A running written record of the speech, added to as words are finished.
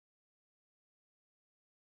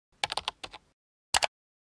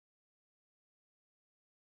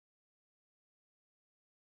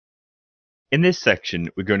In this section,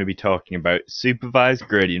 we're going to be talking about supervised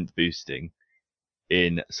gradient boosting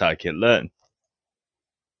in Scikit-learn.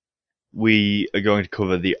 We are going to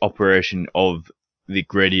cover the operation of the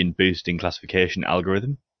gradient boosting classification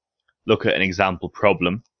algorithm, look at an example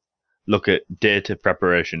problem, look at data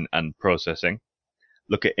preparation and processing,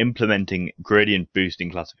 look at implementing gradient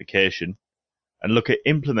boosting classification, and look at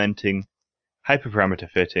implementing hyperparameter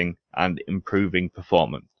fitting and improving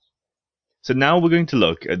performance. So now we're going to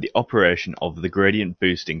look at the operation of the gradient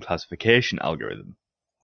boosting classification algorithm.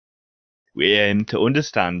 We aim to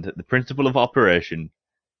understand the principle of operation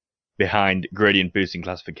behind gradient boosting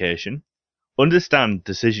classification, understand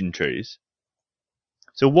decision trees.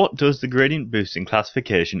 So what does the gradient boosting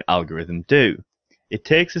classification algorithm do? It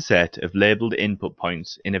takes a set of labeled input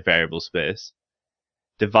points in a variable space,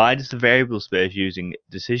 divides the variable space using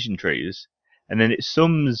decision trees, and then it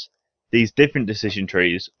sums these different decision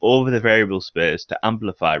trees over the variable space to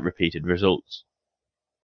amplify repeated results.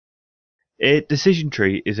 A decision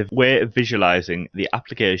tree is a way of visualizing the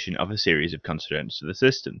application of a series of constraints to the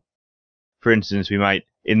system. For instance, we might,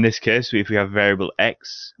 in this case, if we have a variable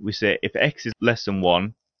x, we say if x is less than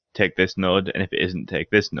 1, take this node, and if it isn't, take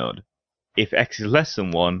this node. If x is less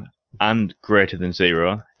than 1 and greater than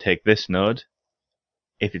 0, take this node.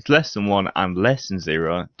 If it's less than 1 and less than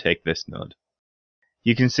 0, take this node.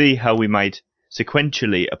 You can see how we might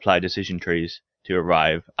sequentially apply decision trees to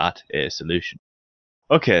arrive at a solution.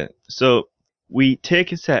 Okay, so we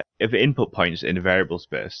take a set of input points in a variable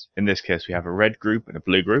space. In this case, we have a red group and a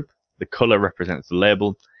blue group. The color represents the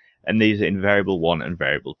label, and these are in variable 1 and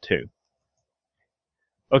variable 2.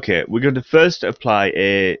 Okay, we're going to first apply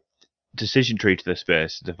a decision tree to the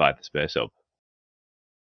space to divide the space up.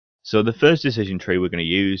 So the first decision tree we're going to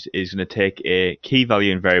use is going to take a key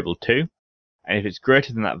value in variable 2, and if it's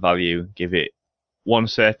greater than that value, give it one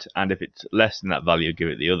set, and if it's less than that value, give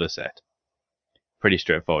it the other set. Pretty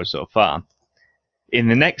straightforward so far. In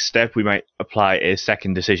the next step, we might apply a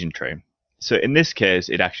second decision tree. So in this case,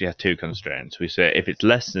 it actually has two constraints. We say if it's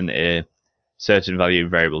less than a certain value in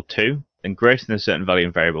variable 2, and greater than a certain value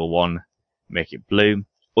in variable 1, make it blue,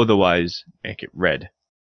 otherwise make it red.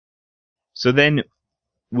 So then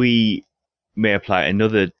we may apply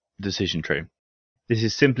another decision tree. This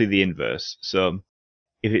is simply the inverse. So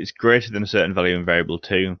if it's greater than a certain value in variable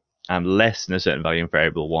 2 and less than a certain value in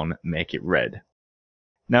variable 1, make it red.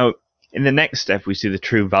 Now, in the next step, we see the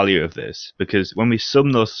true value of this, because when we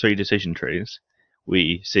sum those three decision trees,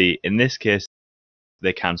 we see in this case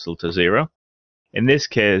they cancel to 0. In this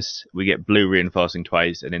case, we get blue reinforcing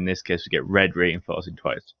twice, and in this case, we get red reinforcing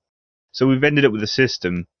twice. So we've ended up with a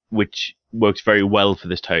system which works very well for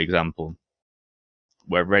this type example,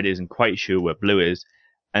 where red isn't quite sure where blue is,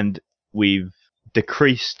 and we've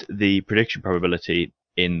decreased the prediction probability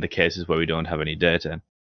in the cases where we don't have any data.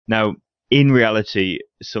 Now, in reality,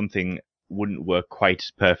 something wouldn't work quite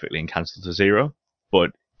as perfectly and cancel to 0,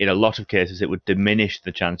 but in a lot of cases it would diminish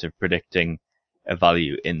the chance of predicting a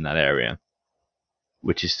value in that area,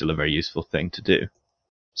 which is still a very useful thing to do.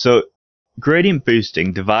 So, gradient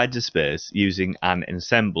boosting divides a space using an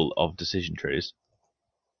ensemble of decision trees.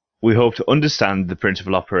 We hope to understand the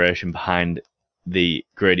principal operation behind the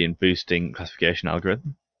gradient boosting classification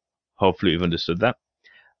algorithm. Hopefully we've understood that.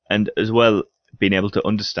 And as well, being able to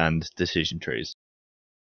understand decision trees.